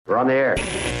We're on the air.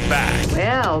 Back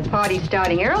Well, party's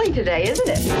starting early today, isn't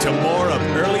it? to more of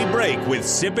Early Break with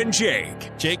Sip and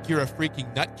Jake. Jake, you're a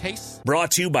freaking nutcase.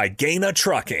 Brought to you by Gaina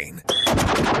Trucking.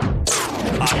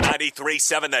 On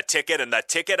 93.7 The Ticket and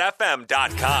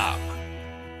theticketfm.com.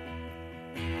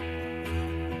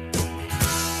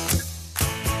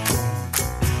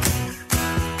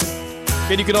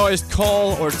 And you can always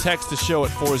call or text the show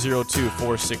at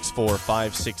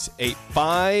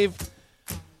 402-464-5685.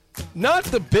 Not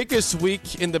the biggest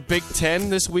week in the Big Ten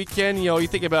this weekend. You know, you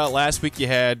think about last week you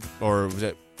had, or was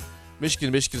it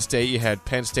Michigan State, you had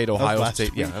Penn State, Ohio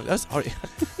State. Week. Yeah,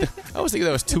 I was thinking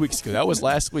that was 2 weeks ago. That was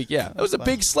last week, yeah. That was a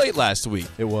big slate last week.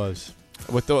 It was.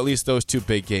 With at least those two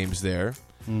big games there.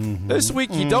 Mm-hmm. This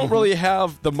week you don't really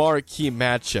have the marquee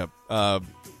matchup.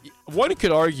 One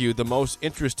could argue the most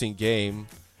interesting game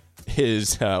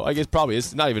is, I guess probably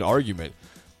it's not even an argument.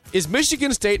 Is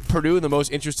Michigan State Purdue the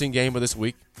most interesting game of this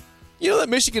week? You know that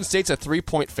Michigan State's a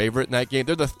 3-point favorite in that game.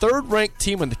 They're the third-ranked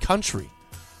team in the country.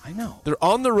 I know. They're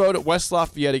on the road at West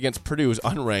Lafayette against Purdue, who's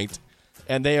unranked,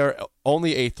 and they are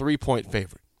only a 3-point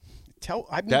favorite.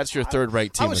 That's your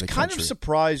third-ranked team in the country. I was kind of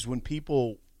surprised when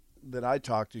people that I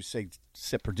talked to say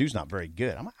Purdue's not very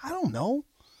good. I'm like, I don't know.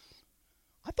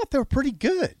 I thought they were pretty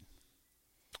good.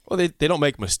 Well, they don't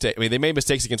make mistakes. I mean, they made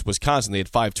mistakes against Wisconsin. They had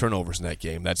 5 turnovers in that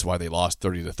game. That's why they lost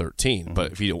 30-13. Mm-hmm.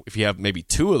 But if you have maybe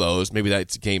 2 of those, maybe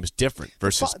that game is different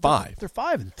versus 5. They're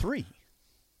 5-3.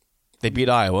 They beat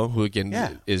Iowa, who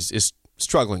again is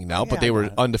struggling now, but they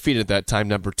were undefeated at that time,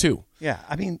 number 2. Yeah,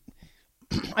 I mean,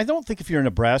 I don't think if you're a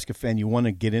Nebraska fan, you want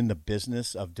to get in the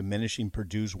business of diminishing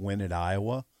Purdue's win at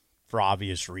Iowa for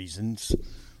obvious reasons,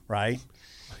 right?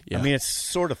 Yeah. I mean, it's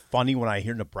sort of funny when I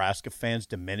hear Nebraska fans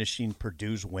diminishing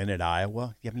Purdue's win at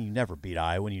Iowa. I mean, you never beat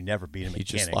Iowa, and you never beat him. He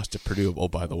just lost to Purdue,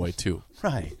 by the way, too.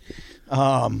 Right.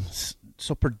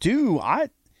 So Purdue, I'm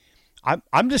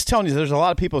just telling you, there's a lot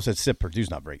of people that said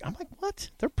Purdue's not very good. I'm like, what?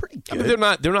 They're pretty good. I mean,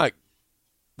 they're not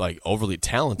like overly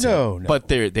talented. No. But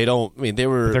they don't. I mean,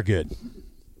 they're good.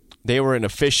 They were an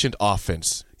efficient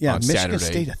offense. Yeah, on Michigan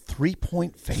Saturday. State a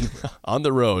 3-point favorite on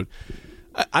the road.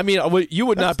 I mean, you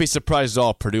would not be surprised at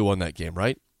all if Purdue won that game,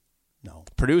 right? No.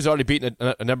 Purdue's already beaten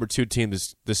a number 2 team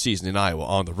this season in Iowa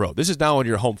on the road. This is now on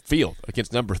your home field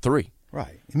against number 3.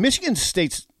 Right. Michigan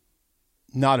State's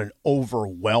not an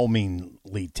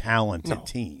overwhelmingly talented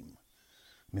team.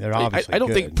 I mean, they're obviously I don't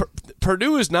good. think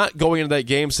Purdue is not going into that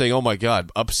game saying, "Oh my God,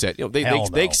 upset." You know,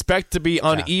 they expect to be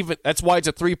uneven. Yeah. That's why it's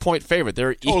a 3-point favorite.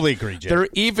 They're totally agree, Jim. They're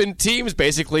even teams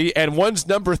basically, and one's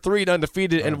number 3 and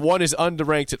undefeated, and one is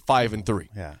underranked at 5-3.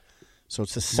 Yeah. So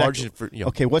it's the second.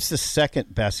 Okay, what's the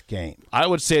second best game? I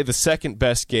would say the second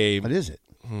best game. What is it?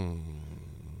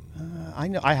 I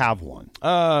know. I have one.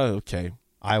 Okay.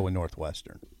 Iowa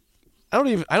Northwestern. I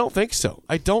don't think so.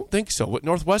 I don't think so.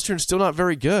 Northwestern's still not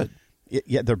very good.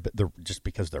 Yeah, they're just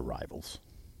because they're rivals.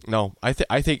 No, I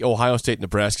think Ohio State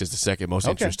Nebraska is the second most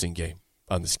interesting game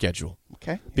on the schedule.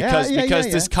 Okay, because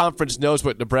this conference knows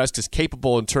what Nebraska is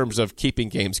capable in terms of keeping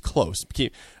games close,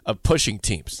 of pushing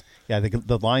teams. Yeah,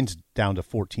 the line's down to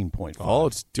 14.5. Oh,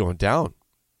 it's going down.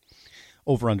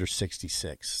 Over under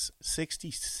 66.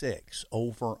 66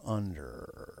 over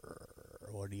under.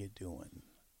 What are you doing?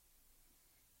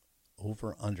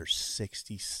 Over under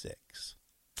 66.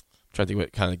 Trying to think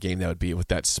what kind of game that would be with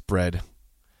that spread.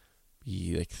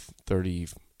 Be like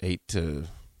 38 to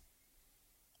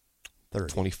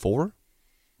 24,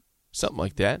 something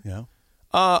like that. Yeah.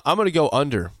 I'm going to go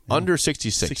under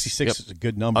 66. 66 is a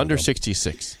good number. Under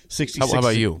 66. 66. How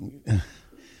about you?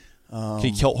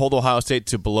 Can you hold Ohio State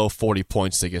to below 40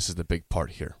 points? I guess is the big part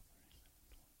here.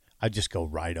 I'd just go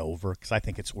right over because I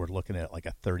think we're looking at like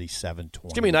a 37-20. It's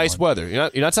going to be nice weather. You're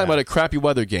not talking about a crappy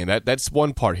weather game. That's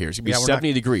one part here. It's going to be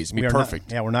 70 degrees. It's going to be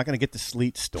perfect. We're not going to get the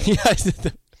sleet storm.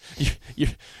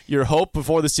 Your hope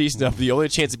before the season of the only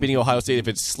chance of beating Ohio State if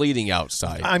it's sleeting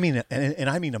outside. I mean, and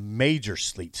I mean a major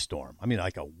sleet storm. I mean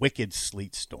like a wicked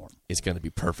sleet storm. It's going to be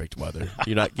perfect weather.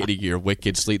 You're not getting your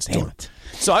wicked sleet storm.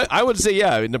 So I would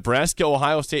say, Nebraska,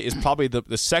 Ohio State is probably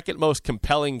the second most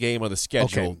compelling game of the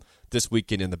schedule this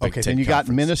weekend in the Big Ten. Then you Conference.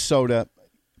 got Minnesota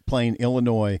playing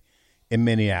Illinois in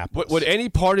Minneapolis. Would any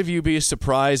part of you be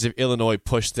surprised if Illinois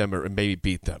pushed them or maybe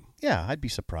beat them? Yeah, I'd be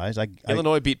surprised.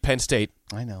 Illinois beat Penn State.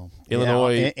 I know.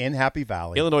 Illinois in Happy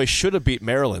Valley. Illinois should have beat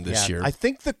Maryland this year. I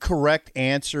think the correct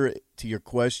answer to your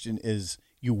question is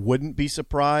you wouldn't be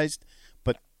surprised,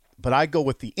 but I go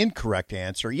with the incorrect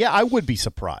answer. Yeah, I would be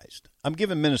surprised. I'm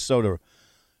giving Minnesota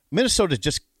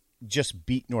just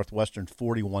beat Northwestern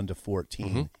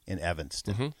 41-14 in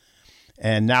Evanston. Mm-hmm.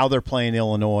 And now they're playing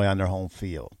Illinois on their home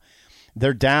field.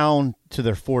 They're down to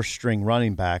their 4th-string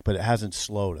running back, but it hasn't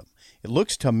slowed them. It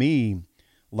looks to me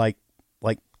like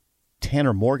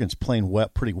Tanner Morgan's playing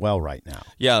pretty well right now.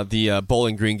 Yeah, the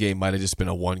Bowling Green game might have just been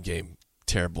a one-game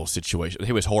terrible situation.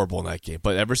 He was horrible in that game.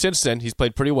 But ever since then, he's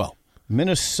played pretty well.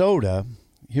 Minnesota,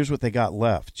 here's what they got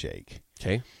left, Jake.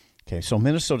 Okay, so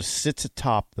Minnesota sits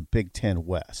atop the Big Ten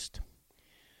West.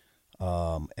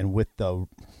 And with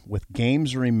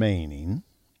games remaining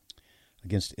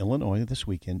against Illinois this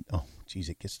weekend,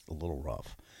 it gets a little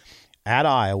rough. At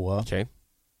Iowa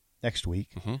next week.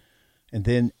 Mm-hmm. And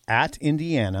then at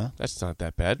Indiana. That's not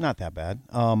that bad. Not that bad.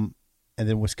 And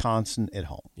then Wisconsin at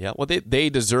home. Yeah, well, they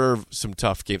deserve some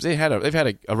tough games. They've had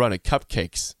a run of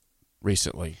cupcakes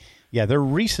recently. Yeah, their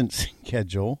recent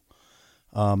schedule.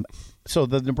 So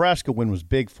the Nebraska win was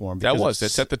big for them. That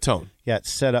set the tone. Yeah, it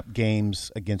set up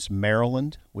games against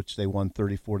Maryland, which they won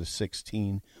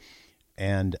 34-16,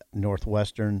 and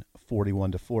Northwestern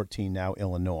 41-14. Now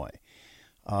Illinois.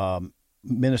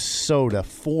 Minnesota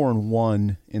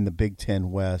 4-1 in the Big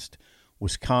Ten West,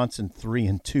 Wisconsin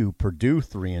 3-2, Purdue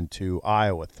 3-2,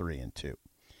 Iowa 3-2.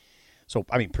 So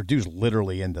I mean, Purdue's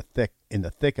literally in the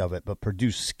thick of it, but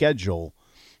Purdue's schedule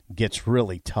gets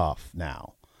really tough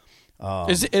now.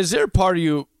 Is there a part of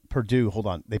you? Purdue, hold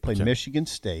on, they play Michigan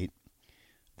State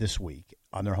this week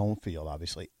on their home field,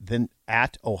 obviously. Then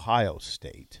at Ohio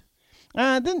State.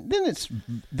 Then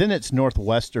it's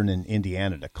Northwestern and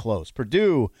Indiana to close.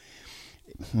 Purdue.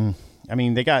 I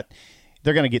mean, they're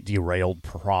going to get derailed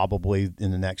probably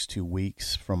in the next 2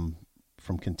 weeks from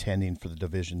contending for the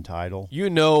division title. You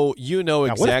know exactly.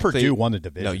 What if Purdue won the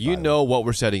division? No, you know what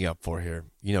we're setting up for here.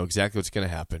 You know exactly what's going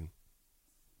to happen.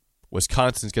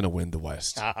 Wisconsin's going to win the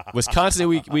West. Wisconsin,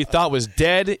 we thought was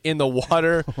dead in the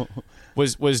water,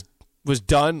 was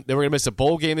done. They were going to miss a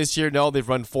bowl game this year. No, they've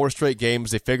run 4 straight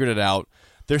games. They figured it out.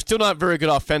 They're still not very good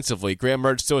offensively. Graham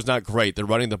Mertz still is not great. They're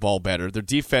running the ball better. Their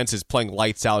defense is playing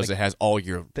lights out as it has all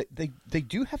year. They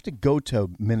do have to go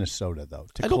to Minnesota, though,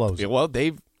 to close it. Well,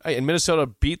 Minnesota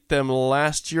beat them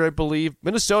last year, I believe.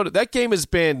 Minnesota, that game has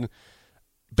been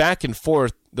back and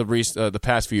forth the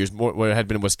past few years, where it had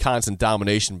been Wisconsin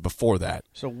domination before that.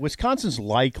 So Wisconsin's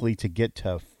likely to get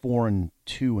to 4-2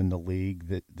 in the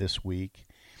league this week.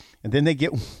 And then they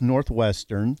get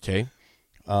Northwestern. Okay.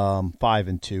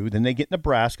 5-2. Then they get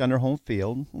Nebraska on their home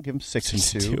field. We'll give them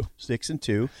 6-2.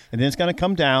 6-2. And then it's going to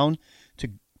come down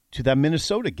to that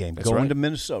Minnesota game. That's going right. to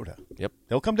Minnesota. Yep.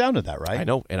 They'll come down to that, right? I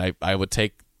know. And I would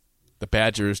take the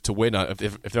Badgers to win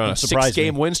if they're on a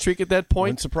 6-game win streak at that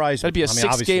point. Wouldn't surprise me. That'd be a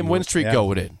 6-game win streak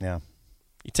going in. Yeah.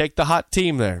 You take the hot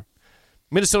team there.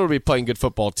 Minnesota will be playing good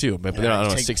football too, but they're not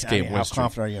on a 6-game win streak. How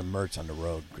confident are you in Mertz on the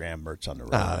road? Graham Mertz on the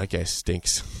road. That guy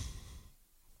stinks.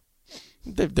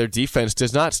 Their defense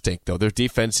does not stink, though. Their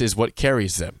defense is what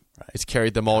carries them. Right. It's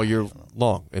carried them all year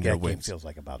long in their wins. Game feels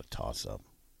like about a toss-up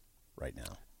right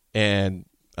now. And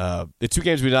the 2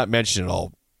 games we did not mention at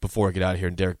all before I get out of here,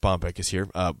 and Derek Bombeck is here.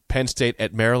 Penn State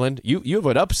at Maryland. You have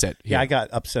an upset here. Yeah, I got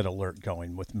upset alert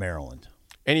going with Maryland.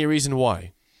 Any reason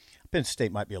why? Penn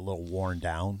State might be a little worn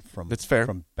down from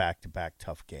back-to-back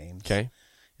tough games. Okay.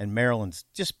 And Maryland's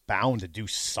just bound to do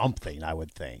something, I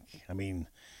would think. I mean,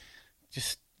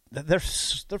 just they're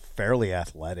fairly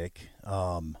athletic.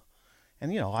 And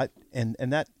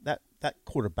that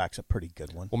quarterback's a pretty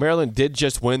good one. Well, Maryland did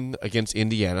just win against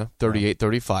Indiana,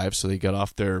 38-35, so they got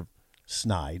off their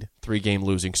snide 3-game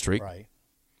losing streak. Right.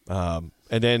 And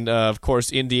then, of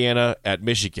course, Indiana at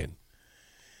Michigan.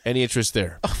 Any interest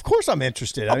there? Of course I'm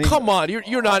interested. Come on.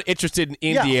 You're not interested in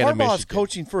Indiana, Harbaugh's Michigan.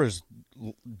 coaching for his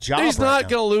job. He's not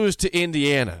going to lose to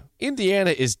Indiana.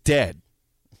 Indiana is dead.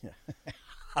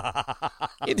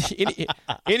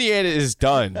 Indiana is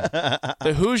done.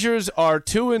 The Hoosiers are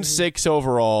 2-6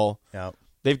 overall. Yeah.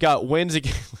 They've got wins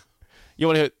again. You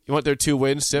want their 2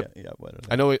 wins, Sip? Yeah.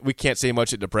 I know we can't say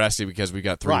much at Nebraska because we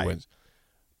got 3 wins.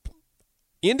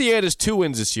 Indiana's 2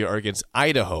 wins this year are against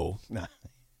Idaho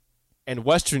and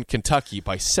Western Kentucky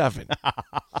by 7.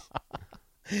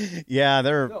 Yeah,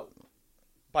 they're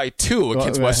by 2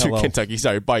 against Western Kentucky.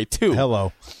 Sorry, by 2.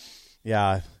 Hello.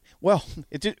 Yeah. Well,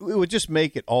 it would just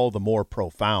make it all the more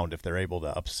profound if they're able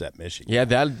to upset Michigan. Yeah,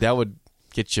 that would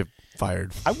get you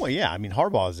fired. I mean,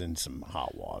 Harbaugh's in some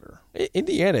hot water.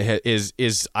 Indiana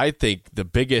is I think, the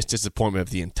biggest disappointment of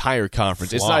the entire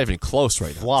conference. It's not even close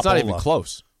right now. It's not even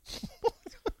close.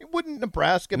 Wouldn't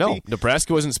Nebraska be? No,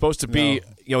 Nebraska wasn't supposed to be.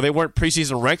 No. They weren't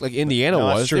preseason ranked like Indiana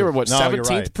was. True. They were, 17th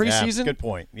right. preseason? Yeah, good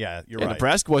point. Yeah, you're right.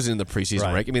 Nebraska wasn't in the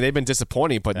preseason rank. I mean, they've been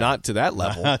disappointing, but not to that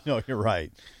level. No, you're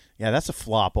right. Yeah, that's a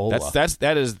flop-ola.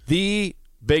 That is the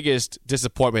biggest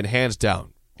disappointment, hands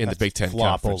down, in the Big Ten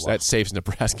Conference. That saves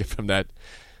Nebraska from that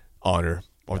honor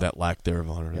or that lack thereof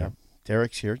honor. Yeah.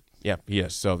 Derek's here. Yeah, he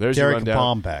is. So there's Derek your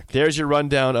rundown. Baum There's your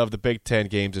rundown of the Big Ten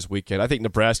games this weekend. I think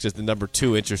Nebraska is the number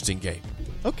 2 interesting game.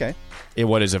 Okay. In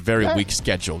what is a very weak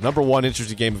schedule. Number 1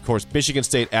 interesting game, of course, Michigan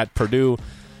State at Purdue.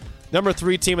 Number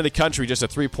 3 team in the country, just a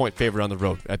 3-point favorite on the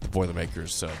road at the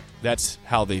Boilermakers. So that's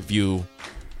how they view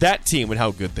that team and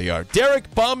how good they are. Derek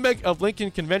Baumbeck of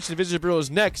Lincoln Convention and Visitor Bureau is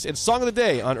next, and Song of the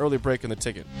Day on Early Break on the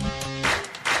Ticket.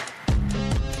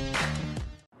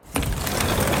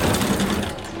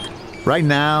 Right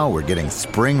now, we're getting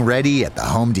spring ready at the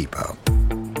Home Depot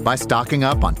by stocking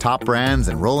up on top brands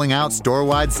and rolling out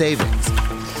store-wide savings.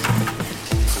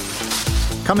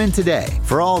 Come in today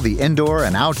for all the indoor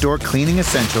and outdoor cleaning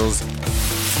essentials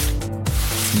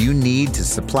you need to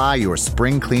supply your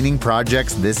spring cleaning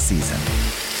projects this season.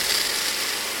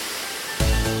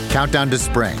 Countdown to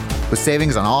spring with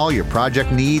savings on all your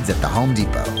project needs at the Home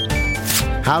Depot.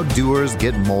 How doers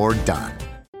get more done.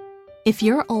 If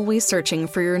you're always searching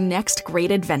for your next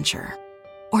great adventure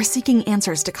or seeking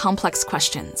answers to complex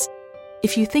questions,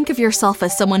 if you think of yourself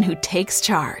as someone who takes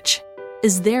charge,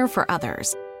 is there for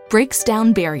others, breaks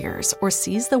down barriers, or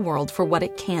sees the world for what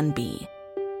it can be,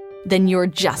 then you're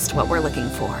just what we're looking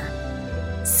for.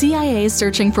 CIA is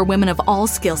searching for women of all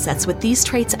skill sets with these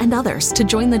traits and others to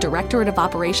join the Directorate of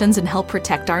Operations and help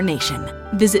protect our nation.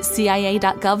 Visit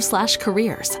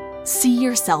cia.gov/careers. See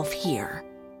yourself here.